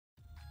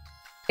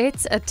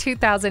It's a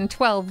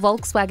 2012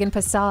 Volkswagen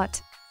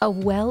Passat. A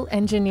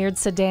well-engineered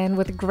sedan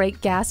with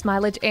great gas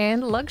mileage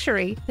and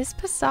luxury, this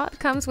Passat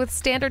comes with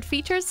standard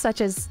features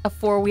such as a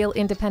 4-wheel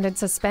independent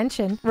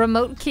suspension,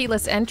 remote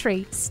keyless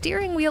entry,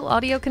 steering wheel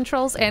audio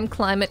controls, and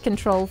climate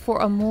control for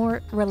a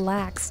more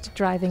relaxed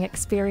driving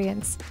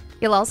experience.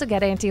 You'll also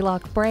get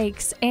anti-lock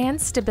brakes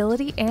and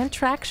stability and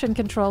traction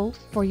control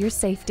for your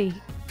safety.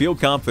 Feel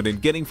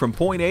confident getting from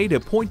point A to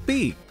point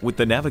B with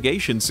the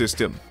navigation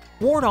system.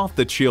 Ward off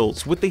the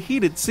chills with the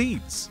heated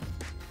seats.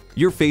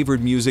 Your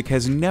favorite music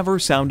has never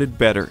sounded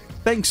better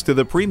thanks to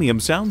the premium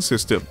sound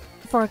system.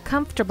 For a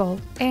comfortable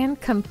and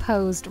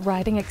composed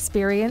riding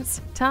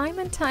experience, time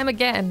and time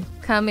again,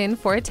 come in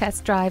for a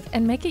test drive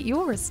and make it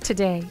yours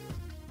today.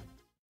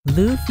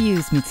 Lou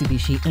Fusz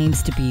Mitsubishi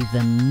aims to be the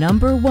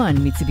 #1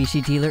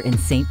 Mitsubishi dealer in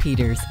St.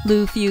 Peters.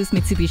 Lou Fusz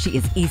Mitsubishi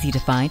is easy to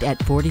find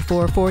at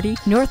 4440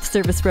 North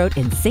Service Road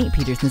in St.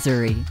 Peters,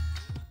 Missouri.